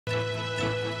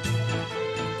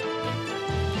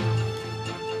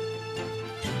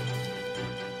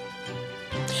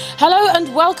Hello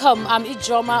and welcome. I'm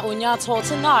Ijoma Onyato.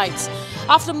 Tonight,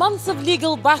 after months of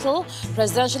legal battle,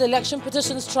 Presidential Election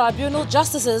Petitions Tribunal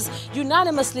justices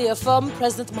unanimously affirm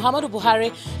President Muhammadu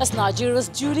Buhari as Nigeria's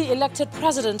duly elected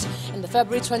president in the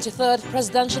February 23rd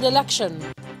presidential election.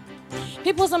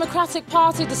 People's Democratic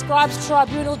Party describes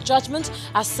tribunal judgment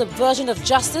as subversion of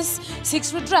justice,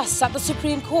 seeks redress at the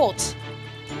Supreme Court.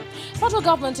 Federal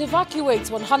government evacuates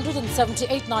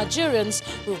 178 Nigerians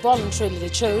who voluntarily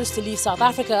chose to leave South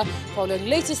Africa following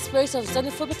latest spate of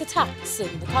xenophobic attacks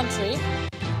in the country.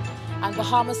 And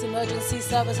Bahamas Emergency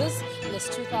Services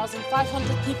list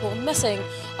 2,500 people missing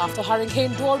after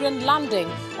Hurricane Dorian landing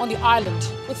on the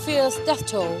island, with fears death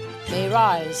toll may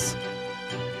rise.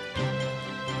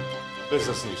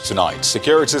 Business News tonight.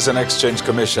 Securities and Exchange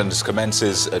Commission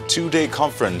commences a two-day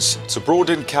conference to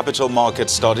broaden capital market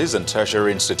studies and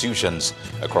tertiary institutions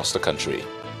across the country.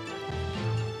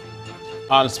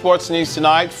 On sports news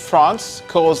tonight, France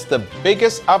caused the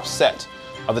biggest upset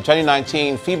of the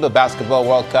 2019 FIBA Basketball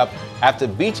World Cup after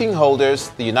beating holders,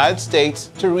 the United States,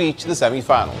 to reach the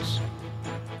semi-finals.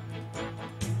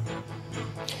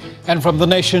 And from the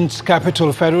nation's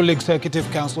capital, Federal Executive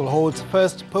Council holds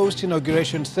first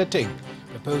post-inauguration sitting,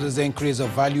 proposes the increase of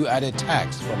value-added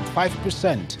tax from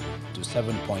 5% to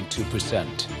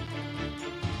 7.2%.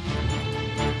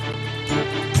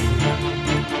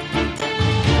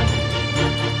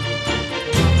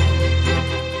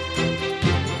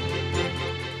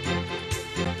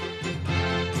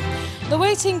 The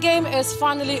waiting game is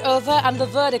finally over and the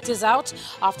verdict is out.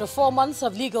 After 4 months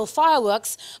of legal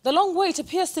fireworks, the long wait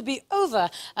appears to be over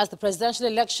as the Presidential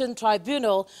Election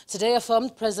Tribunal today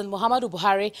affirmed President Muhammadu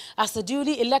Buhari as the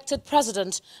duly elected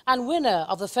president and winner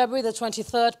of the February the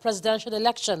 23rd presidential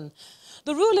election.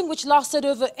 The ruling, which lasted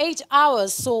over 8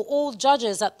 hours, saw all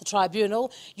judges at the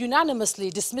tribunal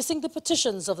unanimously dismissing the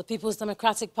petitions of the People's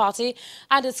Democratic Party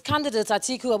and its candidate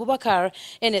Atiku Abubakar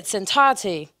in its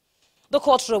entirety. The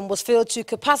courtroom was filled to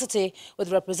capacity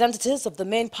with representatives of the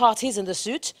main parties in the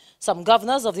suit, some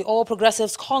governors of the All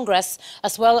Progressives Congress,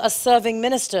 as well as serving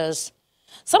ministers.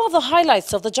 Some of the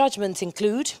highlights of the judgment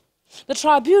include: the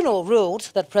tribunal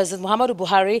ruled that President Muhammadu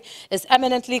Buhari is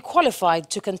eminently qualified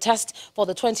to contest for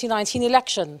the 2019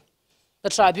 election. The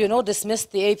tribunal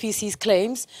dismissed the APC's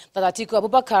claims that Atiku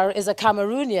Abubakar is a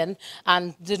Cameroonian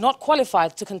and did not qualify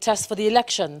to contest for the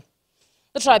election.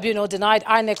 The tribunal denied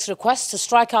INEC's request to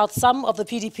strike out some of the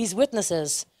PDP's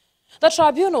witnesses. The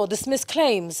tribunal dismissed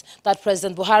claims that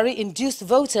President Buhari induced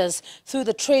voters through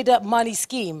the trader money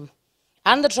scheme.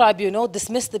 And the tribunal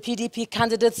dismissed the PDP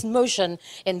candidate's motion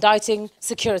indicting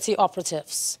security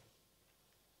operatives.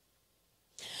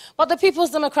 But the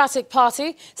People's Democratic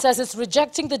Party says it's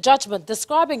rejecting the judgment,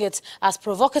 describing it as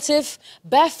provocative,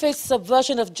 barefaced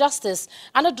subversion of justice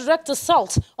and a direct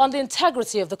assault on the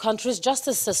integrity of the country's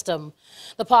justice system.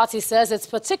 The party says it's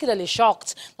particularly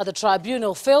shocked that the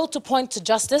tribunal failed to point to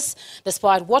justice,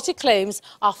 despite what it claims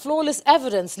are flawless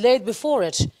evidence laid before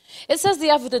it. It says the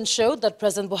evidence showed that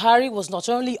President Buhari was not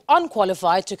only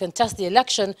unqualified to contest the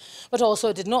election, but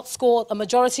also did not score a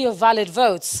majority of valid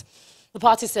votes. The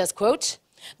party says, quote,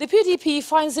 "The PDP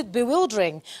finds it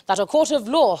bewildering that a court of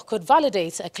law could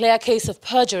validate a clear case of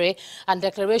perjury and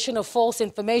declaration of false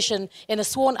information in a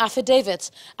sworn affidavit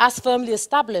as firmly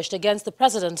established against the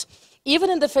president,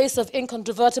 even in the face of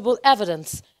incontrovertible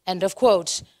evidence." End of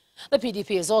quote. The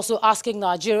PDP is also asking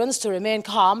Nigerians to remain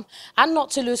calm and not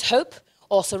to lose hope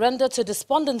or surrender to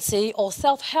despondency or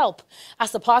self-help, as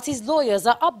the party's lawyers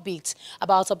are upbeat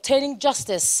about obtaining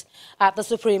justice at the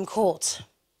Supreme Court.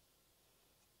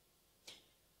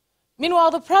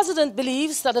 Meanwhile, the president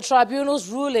believes that the tribunal's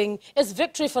ruling is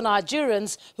victory for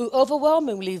Nigerians who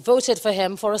overwhelmingly voted for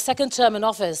him for a second term in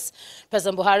office.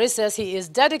 President Buhari says he is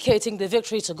dedicating the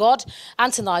victory to God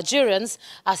and to Nigerians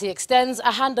as he extends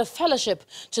a hand of fellowship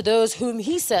to those whom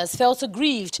he says felt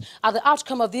aggrieved at the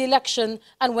outcome of the election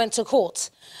and went to court.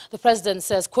 The president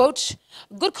says, quote,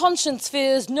 "Good conscience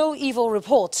fears no evil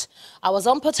report. I was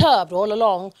unperturbed all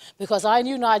along because I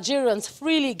knew Nigerians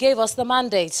freely gave us the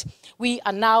mandate. We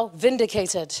are now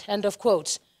vindicated." End of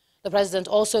quote. The president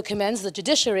also commends the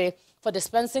judiciary for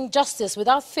dispensing justice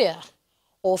without fear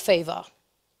or favor.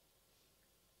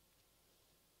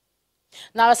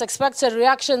 Now, as expected,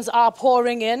 reactions are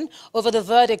pouring in over the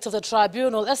verdict of the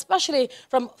tribunal, especially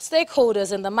from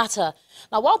stakeholders in the matter.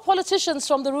 Now, while politicians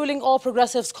from the ruling All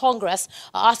Progressives Congress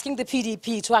are asking the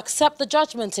PDP to accept the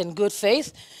judgment in good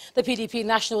faith, the PDP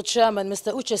national chairman,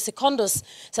 Mr. Uche Secondus,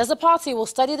 says the party will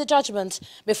study the judgment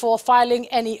before filing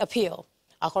any appeal.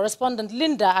 Our correspondent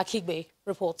Linda Akigbe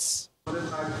reports.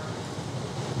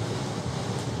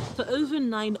 For over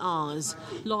 9 hours,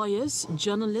 lawyers,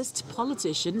 journalists,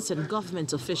 politicians and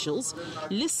government officials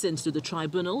listened to the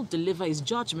tribunal deliver its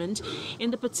judgment in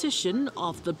the petition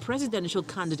of the presidential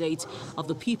candidate of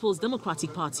the People's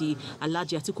Democratic Party,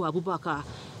 Alhaji Atiku Abubakar,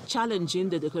 challenging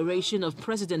the declaration of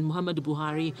President Muhammadu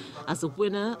Buhari as the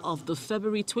winner of the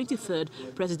February 23rd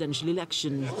presidential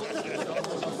election.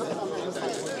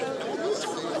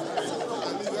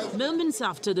 Moments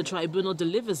after the tribunal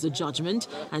delivers the judgment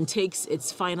and takes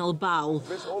its final bow,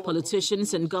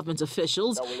 politicians and government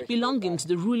officials belonging to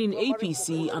the ruling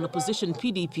APC and opposition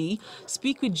PDP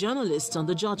speak with journalists on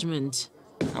the judgment.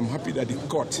 I'm happy that the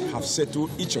court have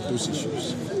settled each of those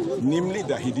issues, namely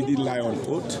that he didn't lie on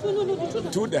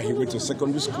oath, 2, that he went to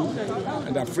secondary school,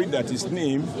 and I'm afraid that his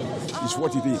name is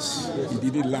what it is. He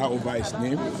didn't lie over his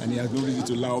name, and he has no reason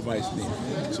to lie over his name.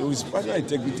 So his personal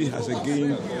integrity has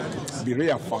again been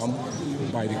reaffirmed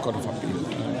by the Court of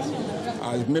Appeal.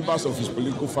 As members of his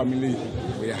political family,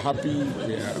 we are happy,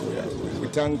 we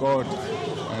thank God,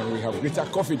 and we have greater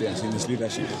confidence in his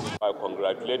leadership. I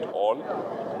congratulate all.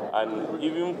 And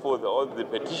even for all the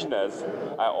petitioners,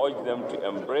 I urge them to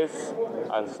embrace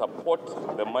and support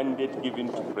the mandate given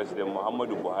to President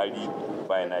Muhammadu Buhari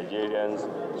by Nigerians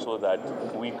so that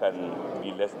we can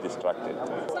be less distracted.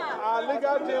 Our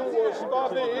legal team will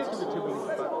study it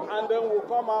and then we'll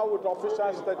come out with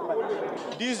official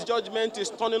statement. This judgment is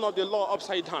turning of the law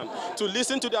upside down. To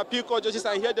listen to the appeal court judges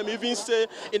and hear them even say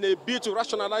in a bid to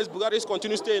rationalize Buhari's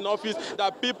continued stay in office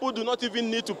that people do not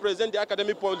even need to present the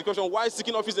academic qualification while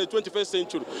seeking office in the 21st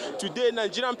century. Today,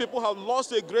 Nigerian people have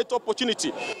lost a great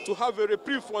opportunity to have a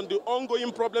reprieve from the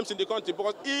ongoing problems in the country,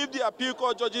 because if the appeal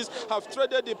court judges have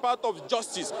treaded the path of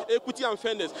justice, equity and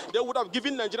fairness, they would have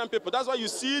given Nigerian people. That's why you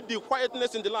see the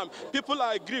quietness in the land. People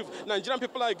are aggrieved. Nigerian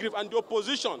people are aggrieved. And the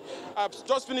opposition, I've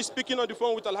just finished speaking on the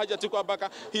phone with Alhaji Atiku Abubakar.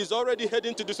 He's already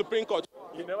heading to the Supreme Court.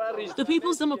 The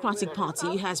People's Democratic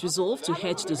Party has resolved to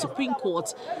head to the Supreme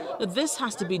Court. This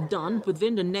has to be done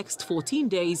within the next 14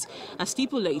 days, as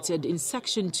stipulated in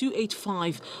Section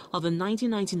 285 of the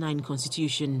 1999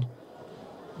 Constitution.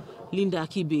 Linda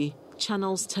Akibe,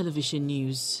 Channels Television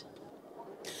News.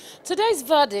 Today's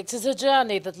verdict is a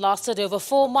journey that lasted over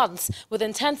 4 months with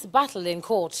intense battle in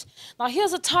court. Now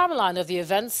here's a timeline of the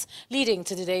events leading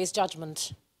to today's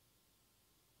judgment.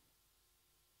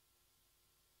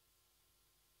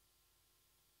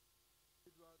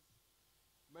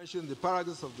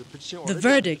 The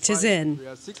verdict is in,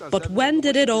 but when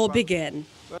did it all begin?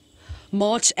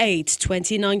 March 8,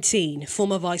 2019,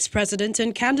 former Vice President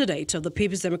and candidate of the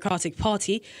People's Democratic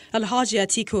Party, Alhaji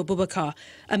Atiku Abubakar,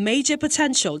 a major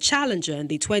potential challenger in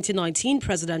the 2019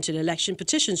 Presidential Election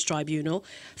Petitions Tribunal,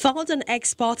 filed an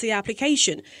ex-parte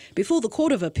application before the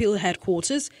Court of Appeal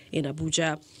headquarters in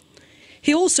Abuja.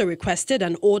 He also requested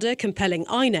an order compelling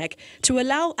INEC to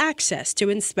allow access to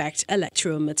inspect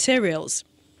electoral materials.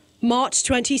 March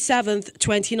 27,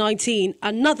 2019,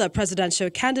 another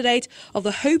presidential candidate of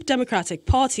the Hope Democratic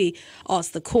Party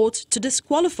asked the court to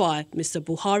disqualify Mr.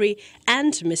 Buhari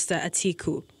and Mr.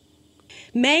 Atiku.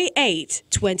 May 8,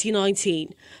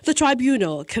 2019, the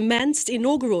tribunal commenced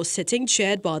inaugural sitting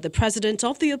chaired by the President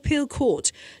of the Appeal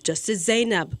Court, Justice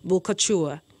Zainab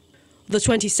Bulkachua. The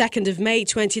 22nd of May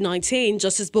 2019,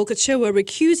 Justice Bulkachua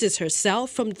recuses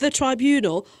herself from the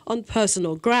tribunal on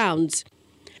personal grounds.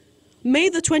 May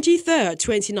the 23rd,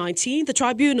 2019, the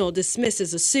tribunal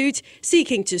dismisses a suit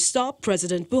seeking to stop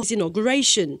President Buhari's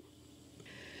inauguration.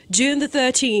 June the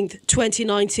 13th,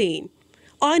 2019,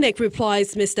 INEC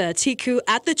replies Mr. Atiku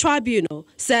at the tribunal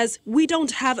says, "We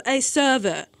don't have a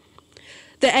server."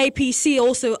 The APC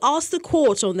also asked the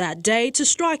court on that day to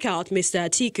strike out Mr.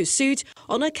 Atiku's suit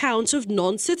on account of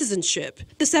non-citizenship.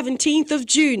 The 17th of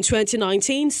June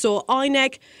 2019 saw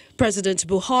INEC, President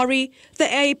Buhari, the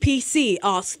APC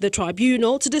asked the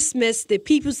tribunal to dismiss the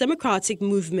People's Democratic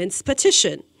Movement's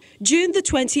petition. June the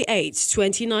 28th,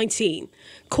 2019,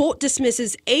 court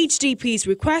dismisses HDP's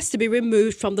request to be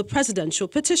removed from the presidential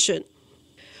petition.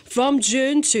 From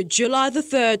June to July the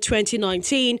 3rd,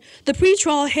 2019, the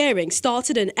pre-trial hearing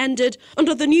started and ended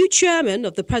under the new chairman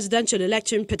of the Presidential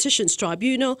Election Petitions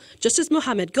Tribunal, Justice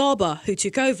Mohammed Garba, who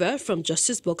took over from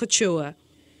Justice Bulkachua.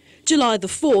 July the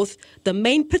 4th, the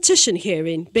main petition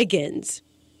hearing begins.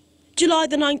 July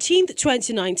the 19th,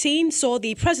 2019, saw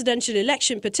the Presidential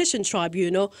Election Petition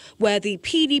Tribunal, where the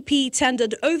PDP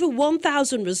tendered over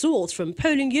 1,000 results from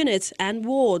polling units and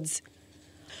wards.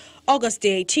 August the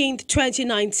 18th,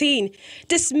 2019,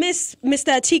 dismissed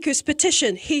Mr. Atiku's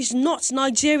petition. He's not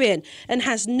Nigerian and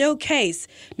has no case,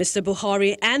 Mr.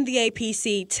 Buhari and the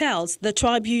APC tells the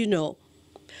tribunal.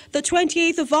 The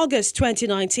 28th of August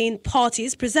 2019,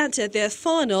 parties presented their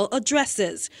final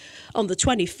addresses. On the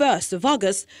 21st of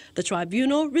August, the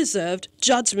tribunal reserved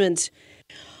judgment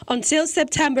until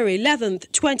September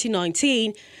 11th,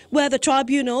 2019, where the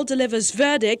tribunal delivers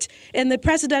verdict in the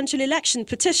presidential election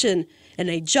petition in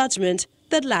a judgment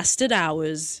that lasted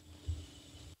hours.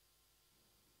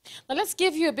 Now let's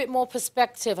give you a bit more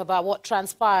perspective about what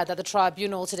transpired at the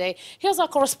tribunal today. Here's our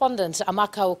correspondent,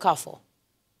 Amaka Okafor.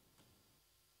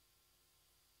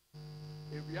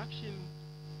 A reaction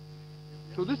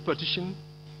to this petition.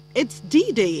 It's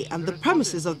D-Day, and the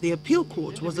premises of the appeal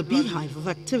court was a beehive of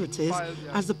activities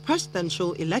as the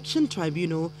Presidential Election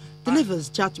Tribunal delivers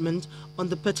judgment on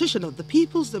the petition of the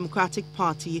People's Democratic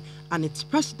Party and its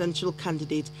presidential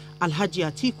candidate, Alhaji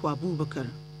Atiku Abubakar.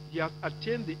 He has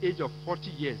attained the age of 40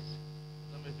 years.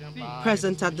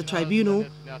 Present at the tribunal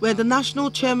were the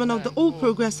national chairman of the All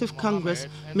Progressive Congress,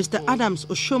 Mr. Adams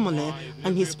Oshomole,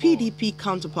 and his PDP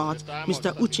counterpart,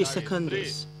 Mr. Uche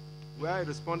Secondus.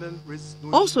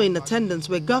 Also in attendance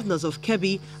were governors of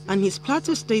Kebbi and his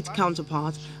Plateau State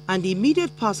counterpart and the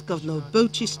immediate past governor of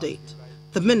Bauchi State,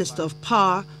 the Minister of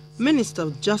Power, Minister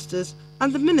of Justice,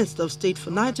 and the Minister of State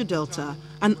for Niger Delta,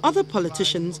 and other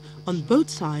politicians on both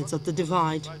sides of the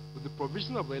divide. With the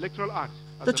provision of the Electoral Act,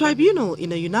 the tribunal,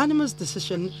 in a unanimous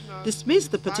decision,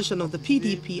 dismissed the petition of the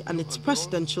PDP and its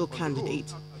presidential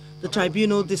candidate. The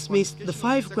tribunal dismissed the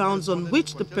 5 grounds on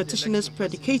which the petitioners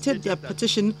predicated their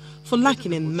petition for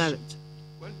lacking in merit.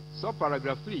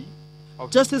 Subparagraph 3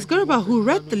 Justice Garba, who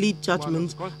read the lead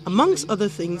judgment, amongst other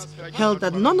things, held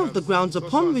that none of the grounds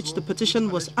upon which the petition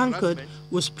was anchored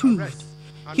was proved.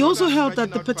 He also held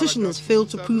that the petitioners failed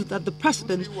to prove that the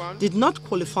president did not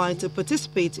qualify to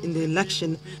participate in the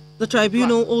election. The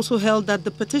tribunal also held that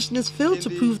the petitioners failed to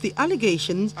prove the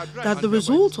allegations that the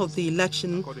result of the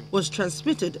election was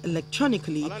transmitted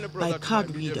electronically by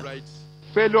card reader.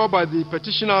 Failure by the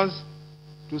petitioners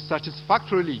to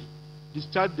satisfactorily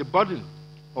discharge the burden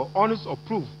or onus of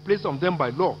proof placed on them by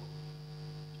law.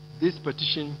 This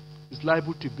petition is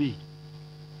liable to be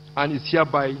and is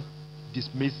hereby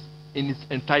dismissed in its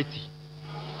entirety.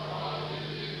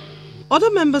 Other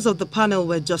members of the panel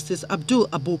were Justice Abdul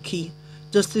Aboki,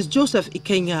 Justice Joseph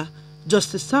Ikenya,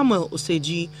 Justice Samuel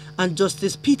Oseji, and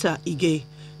Justice Peter Ige.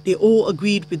 They all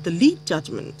agreed with the lead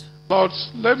judgment.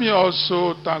 Lords, let me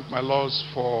also thank my lords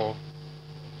for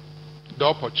the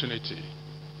opportunity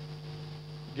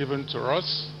given to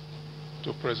us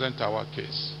to present our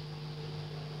case,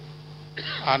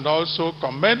 and also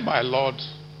commend my lords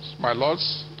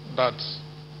that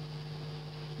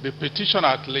the petition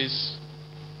at least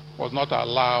was not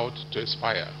allowed to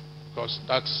expire, because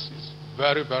that is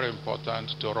very, very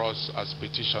important to us as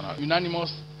petitioners.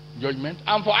 Unanimous judgment.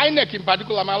 And for INEC in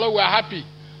particular, my lord, we are happy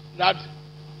that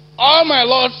all my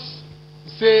lords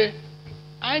say,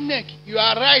 INEC, you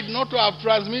are right not to have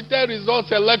transmitted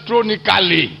results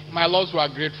electronically. My lords were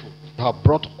grateful. You have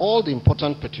brought all the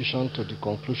important petitions to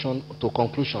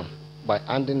conclusion by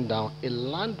handing down a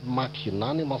landmark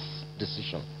unanimous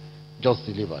decision just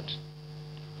delivered.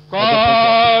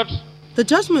 God. The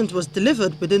judgment was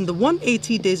delivered within the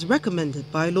 180 days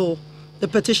recommended by law. The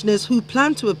petitioners who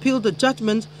plan to appeal the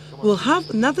judgment will have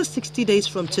another 60 days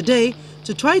from today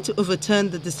to try to overturn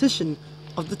the decision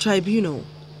of the tribunal.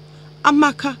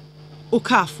 Amaka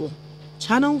Okafor,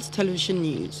 Channels Television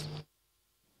News.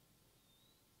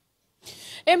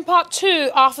 In part 2,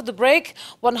 after the break,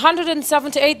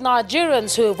 178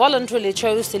 Nigerians who voluntarily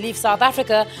chose to leave South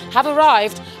Africa have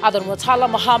arrived at the Murtala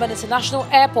Mohammed International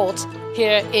Airport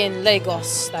here in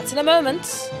Lagos. That's in a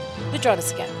moment. Do join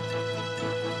us again.